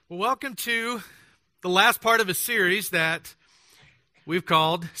Well, welcome to the last part of a series that we've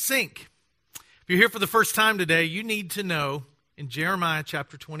called Sync. If you're here for the first time today, you need to know in Jeremiah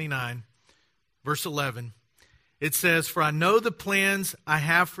chapter 29, verse 11, it says, "For I know the plans I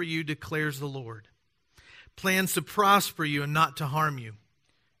have for you, declares the Lord. Plans to prosper you and not to harm you.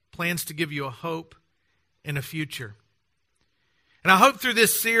 Plans to give you a hope and a future." And I hope through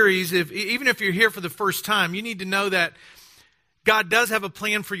this series, even if you're here for the first time, you need to know that God does have a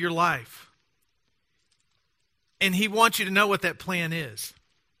plan for your life. And He wants you to know what that plan is.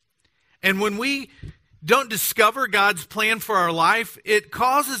 And when we don't discover God's plan for our life, it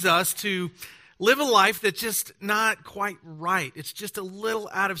causes us to live a life that's just not quite right. It's just a little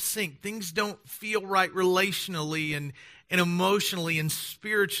out of sync. Things don't feel right relationally and emotionally and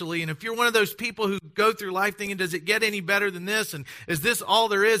spiritually. And if you're one of those people who go through life thinking, does it get any better than this? And is this all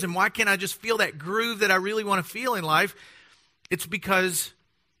there is? And why can't I just feel that groove that I really want to feel in life? It's because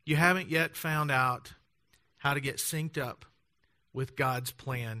you haven't yet found out how to get synced up with God's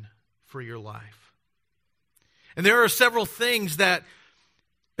plan for your life. And there are several things that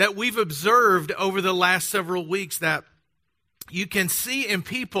we've observed over the last several weeks that you can see in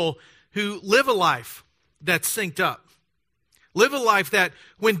people who live a life that's synced up. Live a life that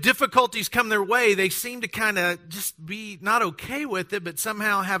when difficulties come their way, they seem to kind of just be not okay with it, but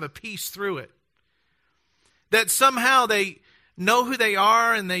somehow have a peace through it. That somehow they know who they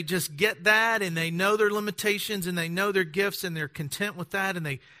are and they just get that, and they know their limitations and they know their gifts and they're content with that, and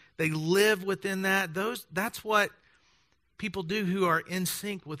they live within that. That's what people do who are in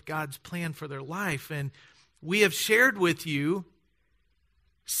sync with God's plan for their life. And we have shared with you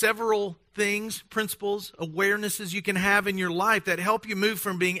several things, principles, awarenesses you can have in your life that help you move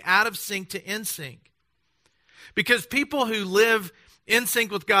from being out of sync to in sync. Because people who live in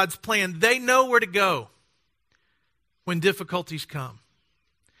sync with God's plan, they know where to go when difficulties come.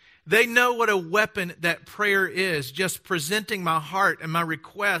 They know what a weapon that prayer is, just presenting my heart and my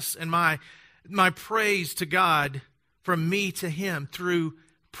requests and my praise to God from me to Him through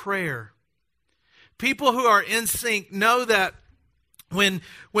prayer. People who are in sync know that when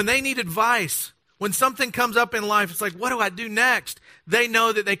they need advice, when something comes up in life, it's like, what do I do next? They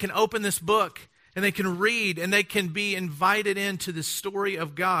know that they can open this book and they can read and they can be invited into the story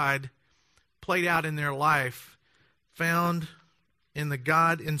of God played out in their life, found in the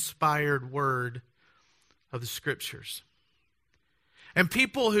God-inspired word of the Scriptures. And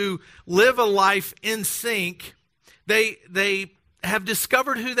people who live a life in sync, they have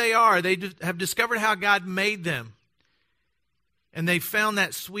discovered who they are. They have discovered how God made them. And they found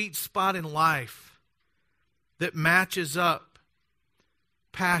that sweet spot in life that matches up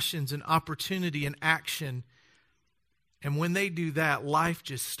passions and opportunity and action. And when they do that, life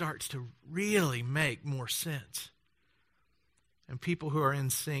just starts to really make more sense. And people who are in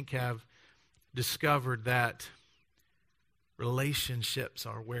sync have discovered that relationships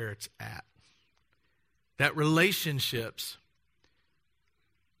are where it's at. That relationships,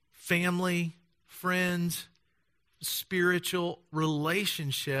 family, friends, spiritual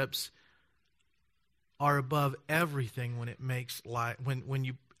relationships are above everything when it makes life, when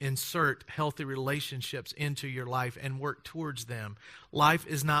you insert healthy relationships into your life and work towards them. Life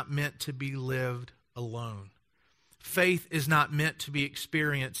is not meant to be lived alone. Faith is not meant to be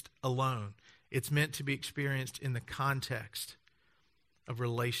experienced alone. It's meant to be experienced in the context of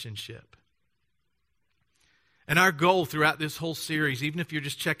relationship. And our goal throughout this whole series, even if you're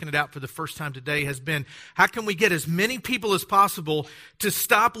just checking it out for the first time today, has been, how can we get as many people as possible to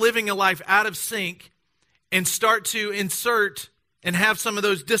stop living a life out of sync and start to insert and have some of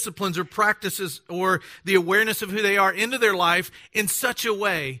those disciplines or practices or the awareness of who they are into their life in such a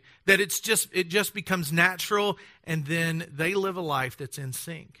way that it just becomes natural, and then they live a life that's in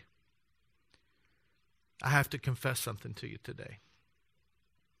sync. I have to confess something to you today.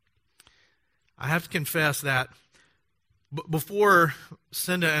 I have to confess that before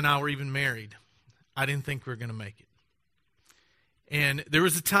Cinda and I were even married, I didn't think we were going to make it. And there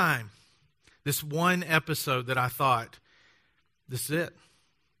was a time, this one episode, that I thought, this is it.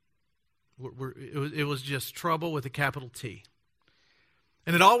 It was just trouble with a capital T.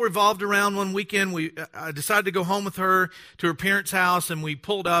 And it all revolved around one weekend. I decided to go home with her to her parents' house, and we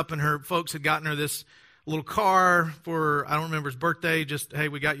pulled up, and her folks had gotten her this little car for, I don't remember his birthday, just, hey,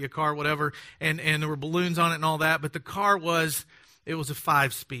 we got you a car, whatever. And there were balloons on it and all that. But the car was a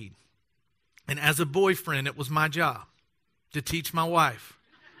 5-speed. And as a boyfriend, it was my job to teach my wife,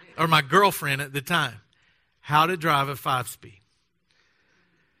 or my girlfriend at the time, how to drive a 5-speed.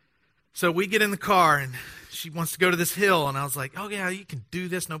 So we get in the car, and she wants to go to this hill. And I was like, oh, yeah, you can do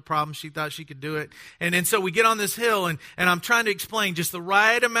this, no problem. She thought she could do it. And so we get on this hill, and I'm trying to explain just the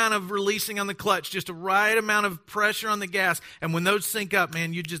right amount of releasing on the clutch, just the right amount of pressure on the gas. And when those sync up,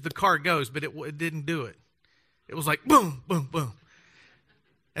 man, the car goes, but it didn't do it. It was like boom, boom, boom.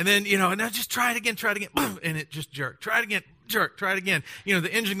 And then, and I just try it again, boom, and it just jerked. Try it again, jerk, try it again.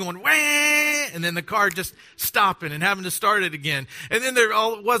 The engine going, wah, and then the car just stopping and having to start it again. And then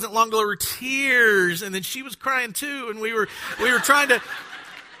it wasn't long till there were tears, and then she was crying too, and we were trying to,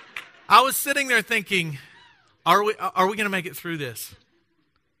 I was sitting there thinking, are we going to make it through this?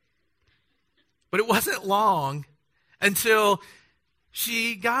 But it wasn't long until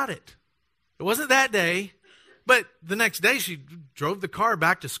she got it. It wasn't that day. But the next day, she drove the car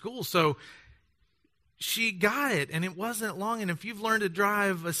back to school, so she got it, and it wasn't long. And if you've learned to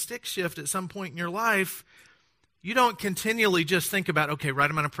drive a stick shift at some point in your life, you don't continually just think about, okay, right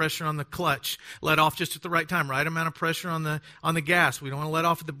amount of pressure on the clutch, let off just at the right time, right amount of pressure on the gas. We don't want to let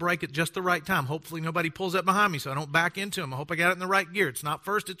off at the brake at just the right time. Hopefully nobody pulls up behind me so I don't back into them. I hope I got it in the right gear. It's not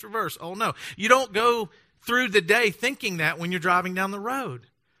first, it's reverse. Oh, no. You don't go through the day thinking that when you're driving down the road.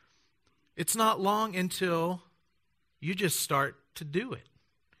 It's not long until you just start to do it.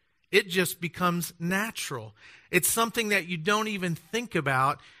 It just becomes natural. It's something that you don't even think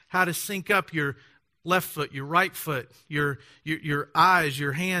about, how to sync up your left foot, your right foot, your eyes,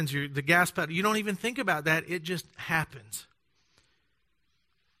 your hands, the gas pedal. You don't even think about that. It just happens.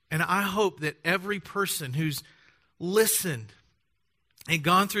 And I hope that every person who's listened and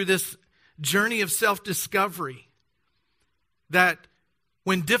gone through this journey of self-discovery, that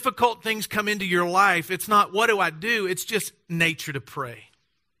when difficult things come into your life, it's not, what do I do? It's just nature to pray.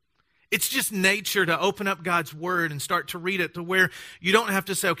 It's just nature to open up God's Word and start to read it to where you don't have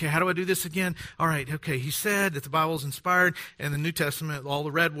to say, okay, how do I do this again? All right, okay, he said that the Bible is inspired, and the New Testament, all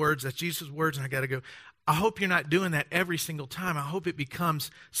the red words, that's Jesus' words, and I got to go. I hope you're not doing that every single time. I hope it becomes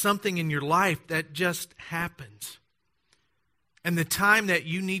something in your life that just happens. And the time that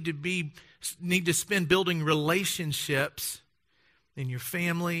you need to spend building relationships in your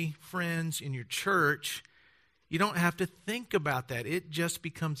family, friends, in your church, you don't have to think about that. It just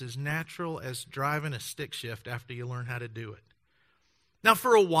becomes as natural as driving a stick shift after you learn how to do it. Now,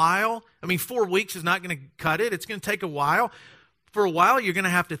 for a while, 4 weeks is not going to cut it. It's going to take a while. For a while, you're going to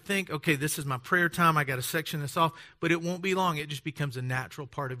have to think, okay, this is my prayer time. I got to section this off. But it won't be long. It just becomes a natural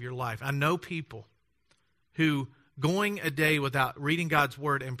part of your life. I know people who going a day without reading God's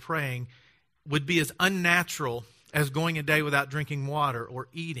Word and praying would be as unnatural as going a day without drinking water or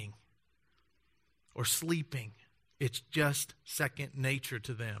eating or sleeping. It's just second nature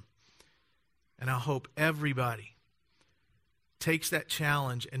to them. And I hope everybody takes that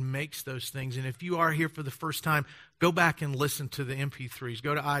challenge and makes those things. And if you are here for the first time, go back and listen to the MP3s.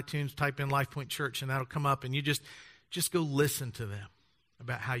 Go to iTunes, type in LifePoint Church, and that'll come up. And you just go listen to them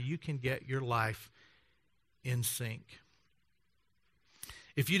about how you can get your life in sync.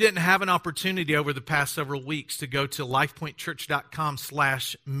 If you didn't have an opportunity over the past several weeks to go to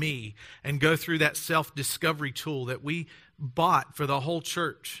lifepointchurch.com/me and go through that self-discovery tool that we bought for the whole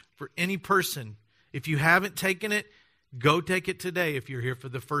church, for any person, if you haven't taken it, go take it today. If you're here for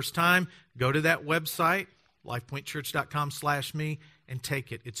the first time, go to that website, lifepointchurch.com/me, and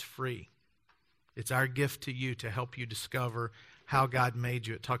take it. It's free. It's our gift to you to help you discover how God made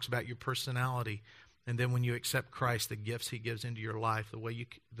you. It talks about your personality. And then when you accept Christ, the gifts He gives into your life, the way you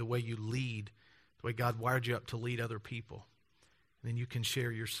lead, the way God wired you up to lead other people. And then you can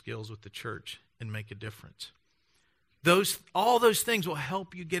share your skills with the church and make a difference. All those things will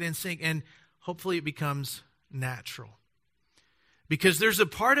help you get in sync, and hopefully it becomes natural. Because there's a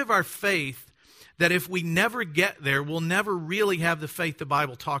part of our faith that if we never get there, we'll never really have the faith the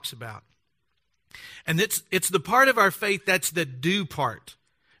Bible talks about. And it's the part of our faith that's the do part.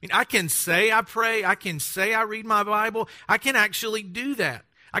 I can say I pray, I can say I read my Bible, I can actually do that.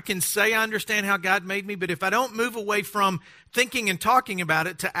 I can say I understand how God made me, but if I don't move away from thinking and talking about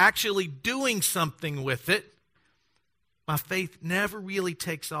it to actually doing something with it, my faith never really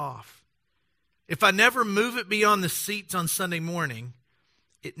takes off. If I never move it beyond the seats on Sunday morning,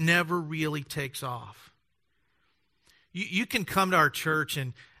 it never really takes off. You can come to our church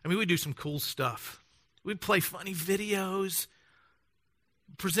and, we do some cool stuff. We play funny videos,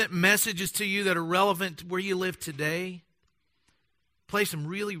 present messages to you that are relevant to where you live today, play some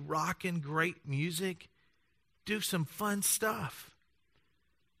really rockin' great music, do some fun stuff.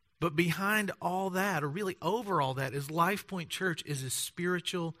 But behind all that, or really over all that, is LifePoint Church is a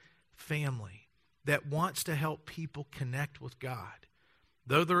spiritual family that wants to help people connect with God.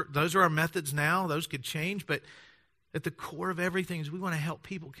 Those are our methods now. Those could change, but at the core of everything is we want to help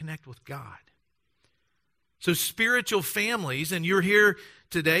people connect with God. So spiritual families, and you're here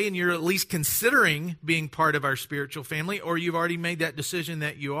today and you're at least considering being part of our spiritual family, or you've already made that decision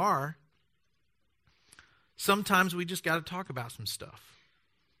that you are, sometimes we just got to talk about some stuff.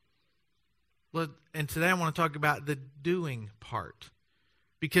 And today I want to talk about the doing part,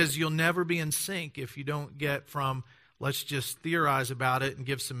 because you'll never be in sync if you don't get from let's just theorize about it and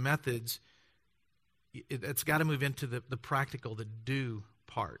give some methods. It's got to move into the practical, the do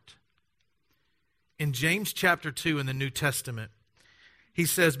part. In James chapter 2 in the New Testament, he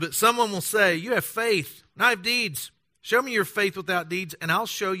says, "But someone will say, 'You have faith, and I have deeds. Show me your faith without deeds, and I'll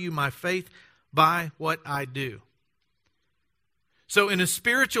show you my faith by what I do.'" So in a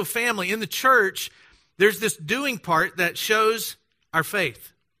spiritual family, in the church, there's this doing part that shows our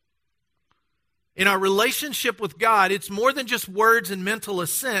faith. In our relationship with God, it's more than just words and mental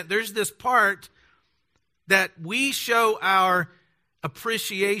assent. There's this part that we show our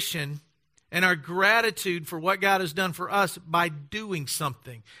appreciation and our gratitude for what God has done for us by doing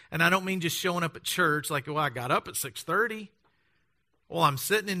something. And I don't mean just showing up at church like, well, I got up at 6:30. Well, I'm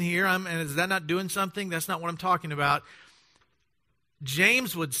sitting in here. And is that not doing something? That's not what I'm talking about.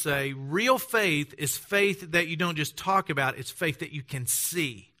 James would say real faith is faith that you don't just talk about. It's faith that you can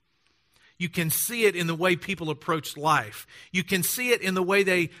see. You can see it in the way people approach life. You can see it in the way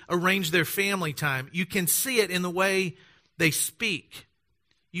they arrange their family time. You can see it in the way they speak.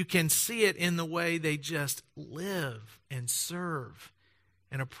 You can see it in the way they just live and serve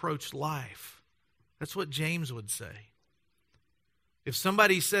and approach life. That's what James would say. If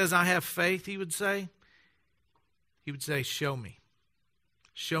somebody says, "I have faith," he would say, "Show me.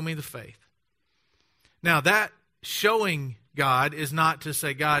 Show me the faith." Now, that showing God is not to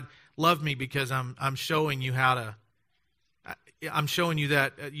say, "God, love me because I'm showing you how to, I'm showing you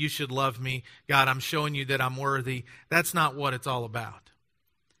that you should love me. God, I'm showing you that I'm worthy." That's not what it's all about.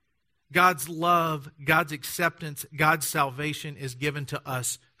 God's love, God's acceptance, God's salvation is given to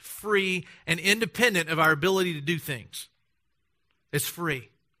us free and independent of our ability to do things. It's free.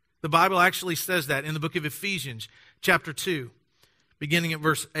 The Bible actually says that in the book of Ephesians, chapter 2, beginning at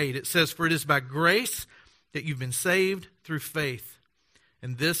verse 8. It says, "For it is by grace that you've been saved through faith.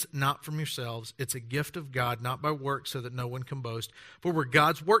 And this not from yourselves. It's a gift of God, not by works, so that no one can boast. For we're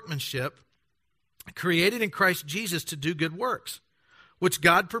God's workmanship, created in Christ Jesus to do good works, which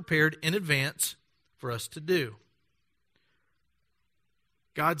God prepared in advance for us to do."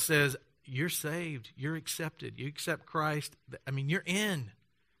 God says, you're saved, you're accepted, you accept Christ. You're in.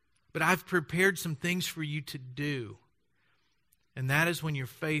 But I've prepared some things for you to do. And that is when your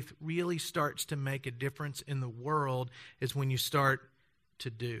faith really starts to make a difference in the world, is when you start to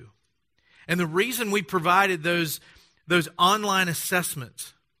do. And the reason we provided those online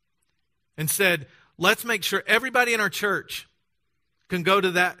assessments and said, let's make sure everybody in our church can go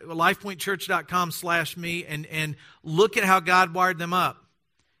to that lifepointchurch.com/me and look at how God wired them up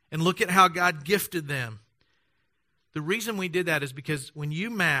and look at how God gifted them. The reason we did that is because when you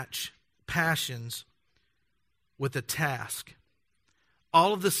match passions with a task,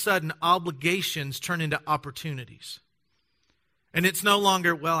 all of a sudden obligations turn into opportunities. And it's no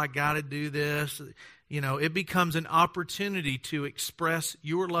longer, well, I got to do this. It becomes an opportunity to express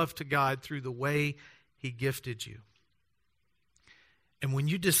your love to God through the way He gifted you. And when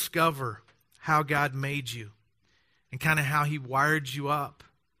you discover how God made you and kind of how He wired you up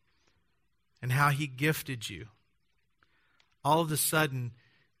and how He gifted you, all of a sudden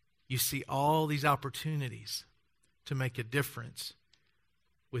you see all these opportunities to make a difference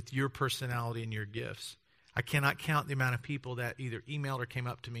with your personality and your gifts. I cannot count the amount of people that either emailed or came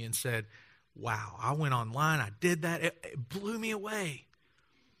up to me and said, "Wow, I went online, I did that, it blew me away."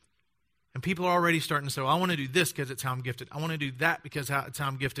 And people are already starting to say, "I want to do this because it's how I'm gifted. I want to do that because it's how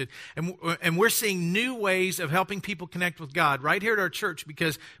I'm gifted." And we're seeing new ways of helping people connect with God right here at our church,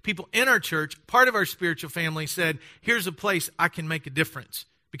 because people in our church, part of our spiritual family, said, "Here's a place I can make a difference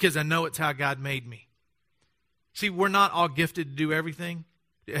because I know it's how God made me." See, we're not all gifted to do everything.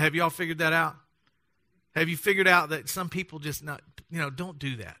 Have you all figured that out? Have you figured out that some people just don't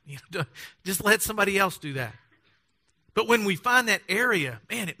do that? Just let somebody else do that. But when we find that area,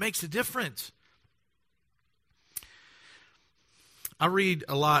 man, it makes a difference. I read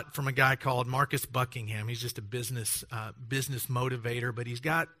a lot from a guy called Marcus Buckingham. He's just a business motivator, but he's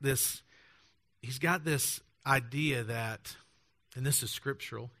got this idea that, and this is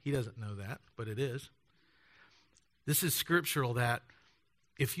scriptural. He doesn't know that, but it is. This is scriptural that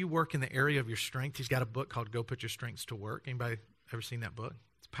if you work in the area of your strength, he's got a book called Go Put Your Strengths to Work. Anybody ever seen that book?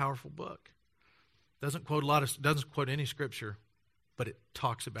 It's a powerful book. Doesn't quote any scripture, but it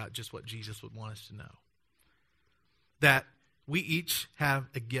talks about just what Jesus would want us to know. That we each have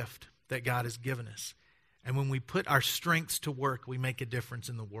a gift that God has given us. And when we put our strengths to work, we make a difference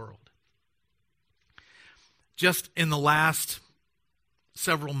in the world. Just in the last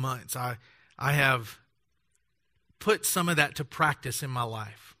several months, I have put some of that to practice in my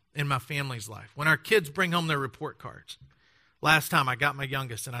life, in my family's life. When our kids bring home their report cards, last time I got my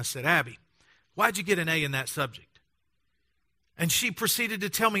youngest and I said, Abby, why'd you get an A in that subject? And she proceeded to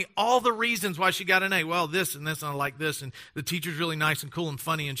tell me all the reasons why she got an A. Well, this and this, and I like this, and the teacher's really nice and cool and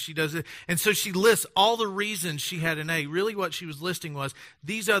funny, and she does it. And so she lists all the reasons she had an A. Really what she was listing was,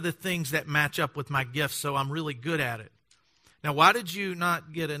 these are the things that match up with my gifts, so I'm really good at it. Now, why did you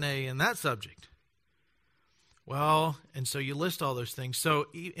not get an A in that subject? Well, and so you list all those things. So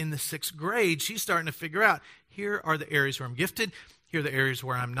in the 6th grade, she's starting to figure out, here are the areas where I'm gifted. Here are the areas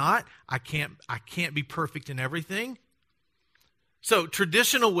where I'm not. I can't be perfect in everything. So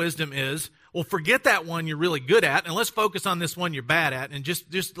traditional wisdom is, well, forget that one you're really good at, and let's focus on this one you're bad at, and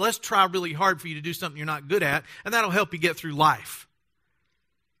just let's try really hard for you to do something you're not good at, and that'll help you get through life.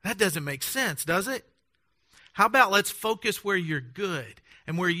 That doesn't make sense, does it? How about let's focus where you're good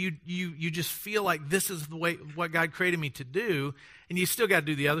and where you just feel like this is the way what God created me to do, and you still got to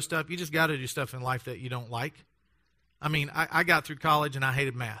do the other stuff. You just got to do stuff in life that you don't like. I mean, I got through college and I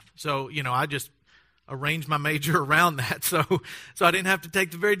hated math, so I just arrange my major around that so I didn't have to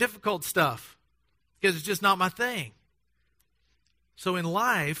take the very difficult stuff because it's just not my thing. So in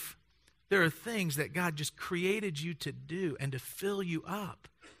life, there are things that God just created you to do and to fill you up.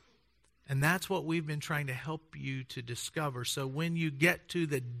 And that's what we've been trying to help you to discover. So when you get to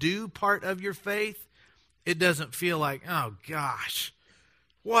the do part of your faith, it doesn't feel like, oh gosh,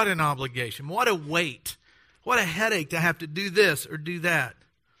 what an obligation, what a weight, what a headache to have to do this or do that.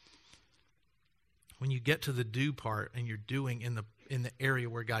 When you get to the do part and you're doing in the area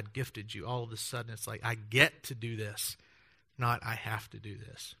where God gifted you, all of a sudden it's like, I get to do this, not I have to do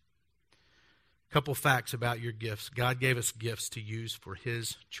this. A couple facts about your gifts. God gave us gifts to use for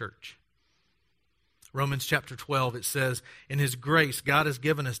His church. Romans chapter 12, it says, in His grace, God has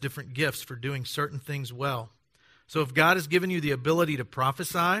given us different gifts for doing certain things well. So if God has given you the ability to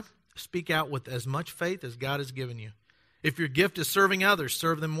prophesy, speak out with as much faith as God has given you. If your gift is serving others,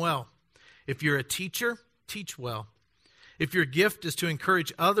 serve them well. If you're a teacher, teach well. If your gift is to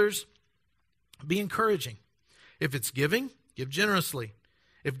encourage others, be encouraging. If it's giving, give generously.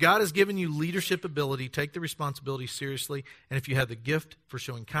 If God has given you leadership ability, take the responsibility seriously. And if you have the gift for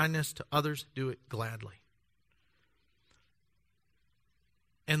showing kindness to others, do it gladly.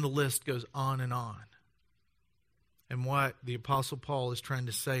 And the list goes on and on. And what the Apostle Paul is trying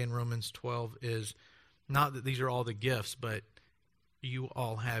to say in Romans 12 is not that these are all the gifts, but you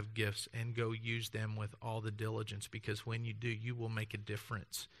all have gifts and go use them with all the diligence, because when you do, you will make a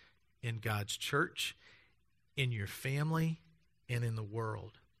difference in God's church, in your family, and in the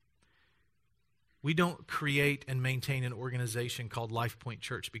world. We don't create and maintain an organization called Life Point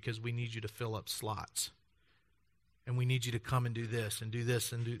Church because we need you to fill up slots. And we need you to come and do this and do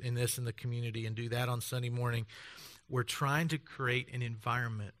this and do and this in the community and do that on Sunday morning. We're trying to create an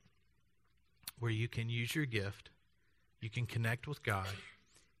environment where you can use your gift, you can connect with God,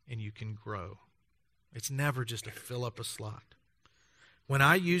 and you can grow. It's never just to fill up a slot. When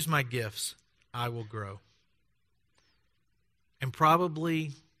I use my gifts, I will grow. And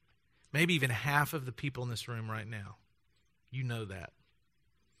probably, maybe even half of the people in this room right now, you know that.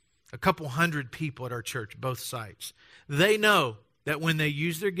 A couple hundred people at our church, both sites. They know that when they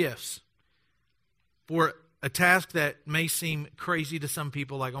use their gifts for a task that may seem crazy to some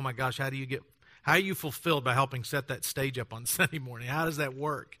people, like, oh my gosh, how are you fulfilled by helping set that stage up on Sunday morning? How does that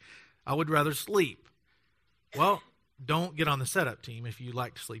work? I would rather sleep. Well, don't get on the setup team if you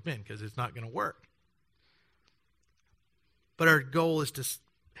like to sleep in, because it's not going to work. But our goal is to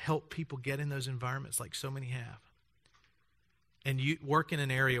help people get in those environments like so many have. And you work in an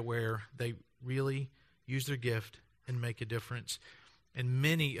area where they really use their gift and make a difference. And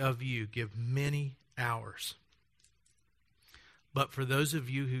many of you give many hours. But for those of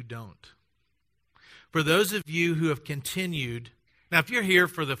you who don't, for those of you who have continued, now if you're here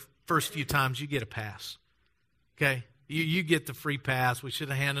for the first few times, you get a pass. Okay? You get the free pass. We should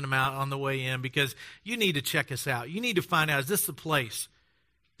have handed them out on the way in, because you need to check us out. You need to find out, is this the place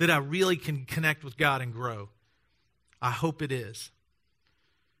that I really can connect with God and grow? I hope it is.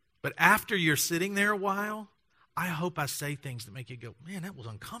 But after you're sitting there a while, I hope I say things that make you go, man, that was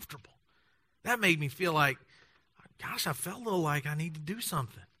uncomfortable. That made me feel like, gosh, I felt a little like I need to do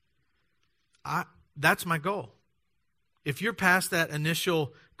something. That's my goal. If you're past that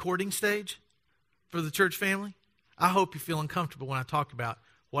initial courting stage for the church family, I hope you feel uncomfortable when I talk about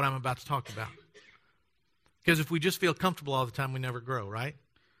what I'm about to talk about. Because if we just feel comfortable all the time, we never grow, right?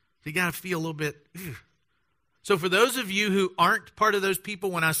 So you got to feel a little bit, So for those of you who aren't part of those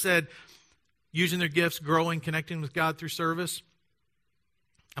people, when I said using their gifts, growing, connecting with God through service,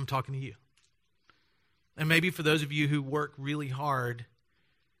 I'm talking to you. And maybe for those of you who work really hard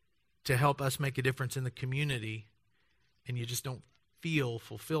to help us make a difference in the community and you just don't feel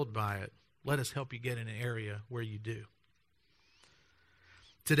fulfilled by it, let us help you get in an area where you do.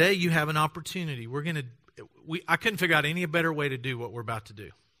 Today you have an opportunity. I couldn't figure out any better way to do what we're about to do.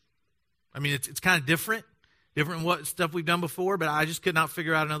 I mean, it's kind of different than what stuff we've done before, but I just could not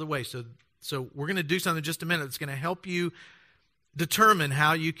figure out another way. So we're going to do something in just a minute that's going to help you determine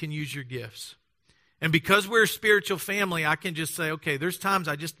how you can use your gifts. And because we're a spiritual family, I can just say, okay, there's times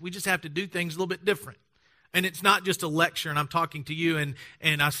we just have to do things a little bit different. And it's not just a lecture and I'm talking to you and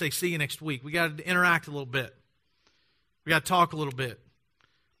I say, see you next week. We got to interact a little bit. We got to talk a little bit.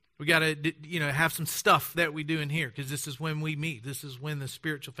 We got to, have some stuff that we do in here because this is when we meet. This is when the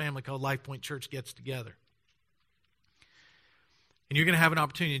spiritual family called Life Point Church gets together. And you're going to have an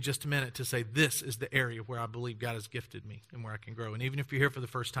opportunity in just a minute to say, this is the area where I believe God has gifted me and where I can grow. And even if you're here for the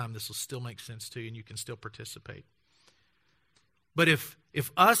first time, this will still make sense to you and you can still participate. But if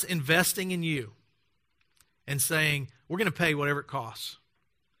us investing in you and saying, we're going to pay whatever it costs,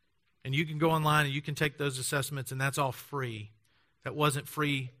 and you can go online and you can take those assessments and that's all free. That wasn't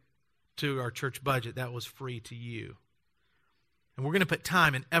free to our church budget. That was free to you. And we're going to put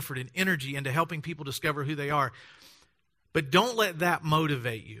time and effort and energy into helping people discover who they are. But don't let that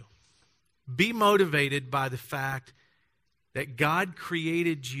motivate you. Be motivated by the fact that God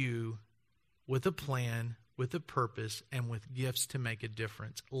created you with a plan, with a purpose, and with gifts to make a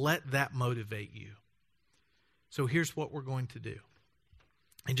difference. Let that motivate you. So here's what we're going to do.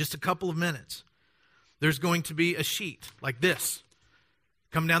 In just a couple of minutes, there's going to be a sheet like this.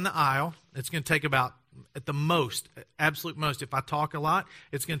 Come down the aisle. It's going to take about, at the most, absolute most, if I talk a lot,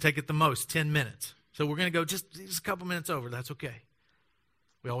 it's going to take at the most 10 minutes. So we're going to go just a couple minutes over. That's okay.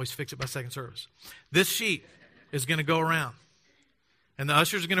 We always fix it by second service. This sheet is going to go around. And the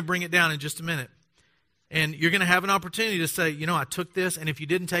ushers are going to bring it down in just a minute. And you're going to have an opportunity to say, I took this, and if you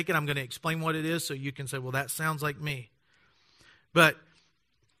didn't take it, I'm going to explain what it is so you can say, well, that sounds like me. But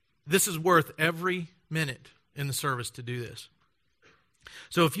this is worth every minute in the service to do this.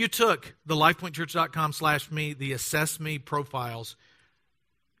 So if you took the lifepointchurch.com/me, the Assess Me profiles,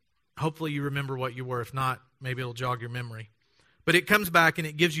 hopefully you remember what you were. If not, maybe it'll jog your memory. But it comes back and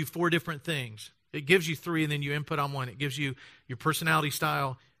it gives you 4 different things. It gives you 3 and then you input on 1. It gives you your personality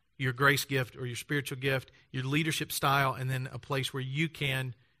style, your grace gift or your spiritual gift, your leadership style, and then a place where you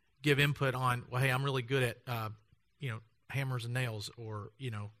can give input on, well, hey, I'm really good at, hammers and nails or,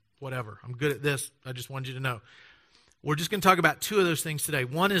 whatever. I'm good at this. I just wanted you to know. We're just going to talk about 2 of those things today.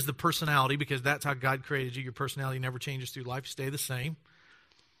 One is the personality, because that's how God created you. Your personality never changes through life. Stay the same.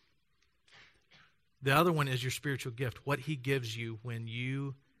 The other one is your spiritual gift, what He gives you when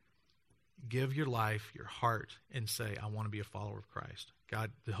you give your life, your heart, and say, I want to be a follower of Christ.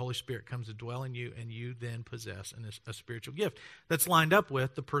 God, the Holy Spirit comes to dwell in you, and you then possess a spiritual gift that's lined up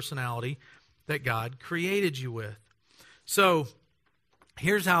with the personality that God created you with. So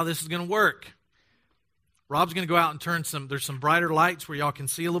here's how this is going to work. Rob's going to go out and there's some brighter lights where y'all can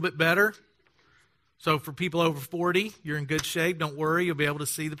see a little bit better. So for people over 40, you're in good shape. Don't worry, you'll be able to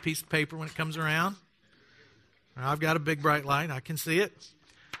see the piece of paper when it comes around. I've got a big bright light. I can see it.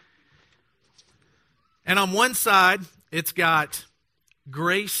 And on one side, it's got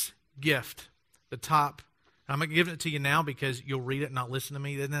grace gift, the top. I'm going to give it to you now because you'll read it and not listen to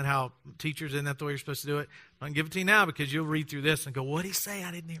me. Isn't that how teachers, isn't that the way you're supposed to do it? I'm going to give it to you now because you'll read through this and go, what did he say?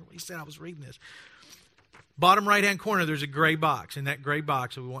 I didn't hear what he said. I was reading this. Bottom right-hand corner, there's a gray box. In that gray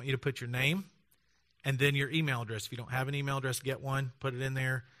box, we want you to put your name and then your email address. If you don't have an email address, get one. Put it in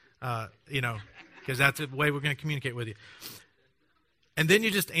there, because that's the way we're going to communicate with you. And then you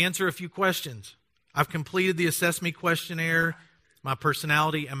just answer a few questions. I've completed the Assess Me questionnaire, my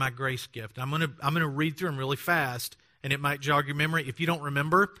personality, and my grace gift. I'm going to read through them really fast, and it might jog your memory. If you don't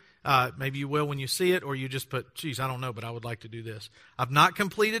remember, maybe you will when you see it, or you just put, geez, I don't know, but I would like to do this. I've not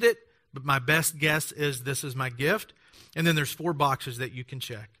completed it, but my best guess is this is my gift. And then there's 4 boxes that you can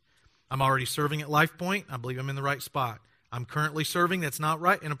check. I'm already serving at Life Point. I believe I'm in the right spot. I'm currently serving. That's not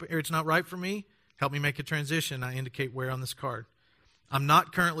right. And it's not right for me. Help me make a transition. I indicate where on this card. I'm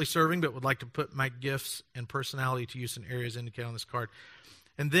not currently serving, but would like to put my gifts and personality to use in areas indicated on this card.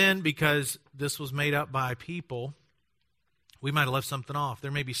 And then, because this was made up by people, we might have left something off.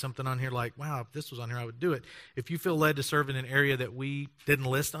 There may be something on here like, wow, if this was on here, I would do it. If you feel led to serve in an area that we didn't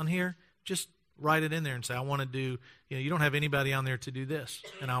list on here, just write it in there and say, I want to do, you don't have anybody on there to do this,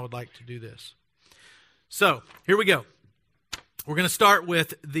 and I would like to do this. So, here we go. We're going to start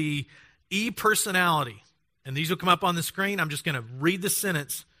with the E-personality. And these will come up on the screen. I'm just going to read the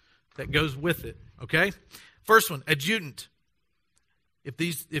sentence that goes with it, okay? First one, adjutant. If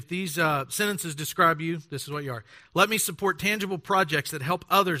these sentences describe you, this is what you are. Let me support tangible projects that help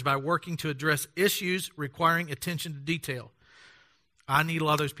others by working to address issues requiring attention to detail. I need a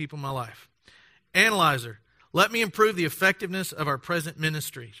lot of those people in my life. Analyzer. Let me improve the effectiveness of our present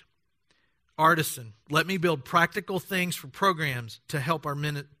ministries. Artisan. Let me build practical things for programs to help our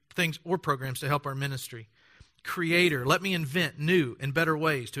programs to help our ministry. Creator. Let me invent new and better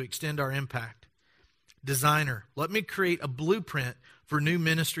ways to extend our impact. Designer. Let me create a blueprint for new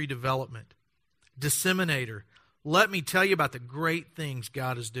ministry development. Disseminator. Let me tell you about the great things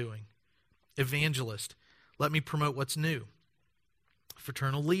God is doing. Evangelist. Let me promote what's new.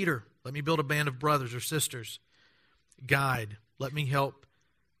 Fraternal leader. Let me build a band of brothers or sisters. Guide. Let me help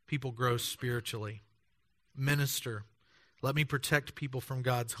people grow spiritually. Minister. Let me protect people from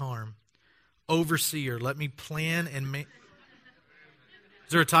God's harm. Overseer. Let me plan and Is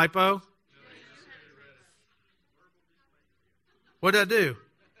there a typo? What did I do?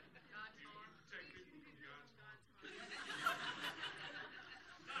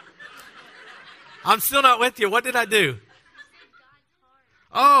 I'm still not with you. What did I do?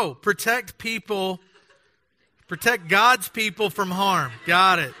 Oh, protect people. Protect God's people from harm.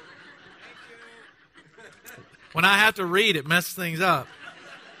 Got it. When I have to read, it messes things up.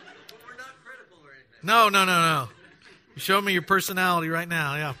 We're not critical or anything. No. You show me your personality right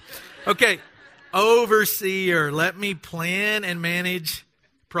now. Yeah. Okay. Overseer. Let me plan and manage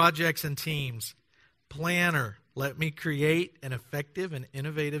projects and teams. Planner. Let me create an effective and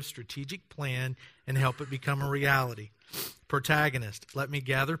innovative strategic plan and help it become a reality. Protagonist. Let me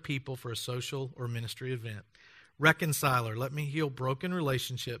gather people for a social or ministry event. Reconciler. Let me heal broken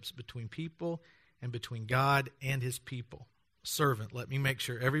relationships between people and between God and His people. Servant. Let me make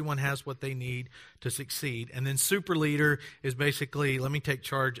sure everyone has what they need to succeed. And then super leader is basically, let me take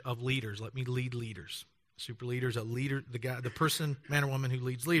charge of leaders. Let me lead leaders. Super leader is a leader, the person, man or woman who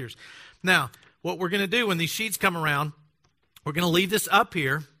leads leaders. Now, what we're going to do when these sheets come around, we're going to leave this up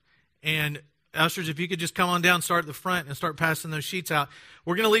here. And ushers, if you could just come on down, start at the front and start passing those sheets out.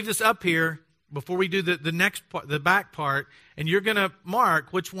 We're going to leave this up here before we do the next part, the back part, and you're going to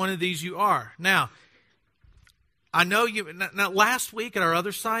mark which one of these you are. Now, I know now last week at our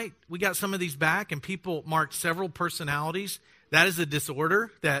other site, we got some of these back and people marked several personalities. That is a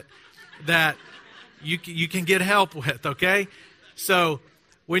disorder that you can get help with, okay? So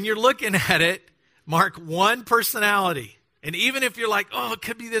when you're looking at it, mark one personality. And even if you're like, oh, it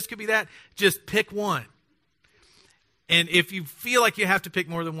could be this, could be that, just pick one. And if you feel like you have to pick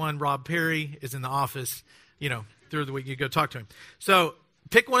more than one, Rob Perry is in the office, through the week. You go talk to him. So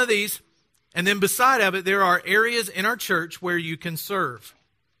pick one of these. And then beside of it, there are areas in our church where you can serve.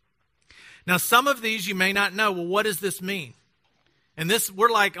 Now, some of these you may not know. Well, what does this mean? And we're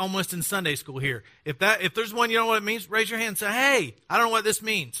like almost in Sunday school here. If there's one you don't know what it means, raise your hand and say, hey, I don't know what this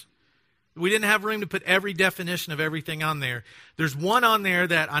means. We didn't have room to put every definition of everything on there. There's one on there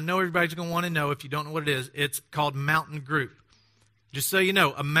that I know everybody's going to want to know if you don't know what it is. It's called Mountain Group. Just so you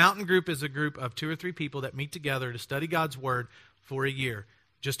know, a mountain group is a group of 2 or 3 people that meet together to study God's Word for a year.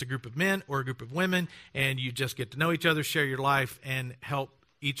 Just a group of men or a group of women, and you just get to know each other, share your life, and help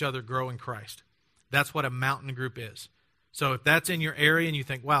each other grow in Christ. That's what a mountain group is. So if that's in your area and you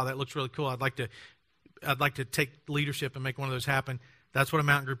think, wow, that looks really cool, I'd like to take leadership and make one of those happen, that's what a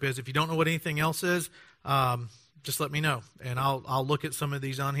mountain group is. If you don't know what anything else is, just let me know, and I'll look at some of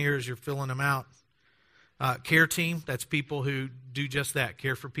these on here as you're filling them out. Care team, that's people who do just that,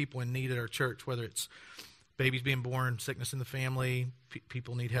 care for people in need at our church, whether it's babies being born, sickness in the family,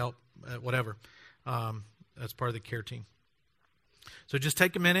 people need help, whatever. That's part of the care team. So just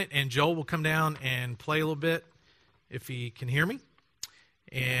take a minute, and Joel will come down and play a little bit if he can hear me.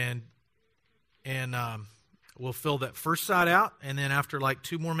 And we'll fill that first side out, and then after like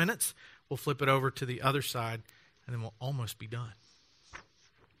 2 more minutes, we'll flip it over to the other side, and then we'll almost be done.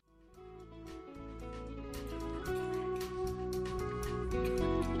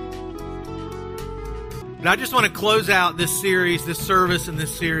 But I just want to close out this series, this service and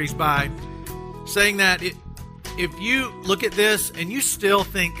this series by saying that if you look at this and you still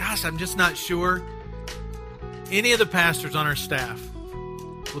think, gosh, I'm just not sure, any of the pastors on our staff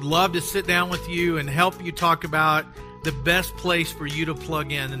would love to sit down with you and help you talk about the best place for you to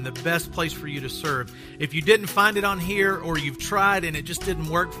plug in and the best place for you to serve. If you didn't find it on here or you've tried and it just didn't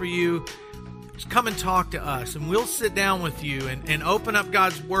work for you, just come and talk to us and we'll sit down with you and open up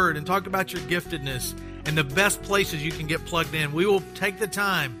God's Word and talk about your giftedness and the best places you can get plugged in. We will take the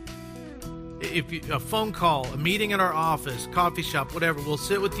time. A phone call, a meeting at our office, coffee shop, whatever, we'll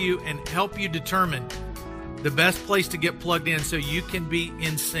sit with you and help you determine the best place to get plugged in so you can be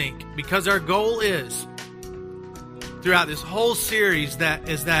in sync. Because our goal is, throughout this whole series,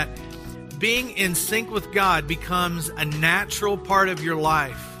 that being in sync with God becomes a natural part of your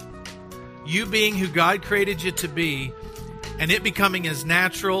life. You being who God created you to be, and it becoming as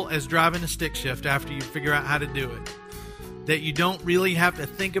natural as driving a stick shift after you figure out how to do it. That you don't really have to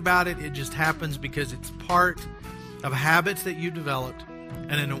think about it. It just happens because it's part of habits that you developed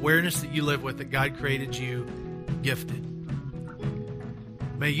and an awareness that you live with, that God created you gifted.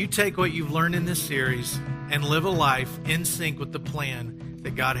 May you take what you've learned in this series and live a life in sync with the plan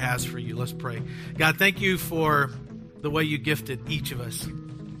that God has for you. Let's pray. God, thank you for the way you gifted each of us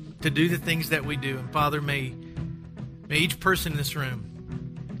to do the things that we do. And Father, may each person in this room,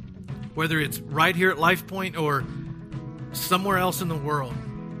 whether it's right here at Life Point or somewhere else in the world,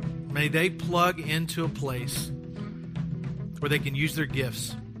 may they plug into a place where they can use their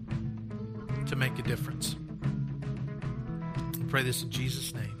gifts to make a difference. I pray this in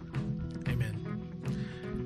Jesus' name.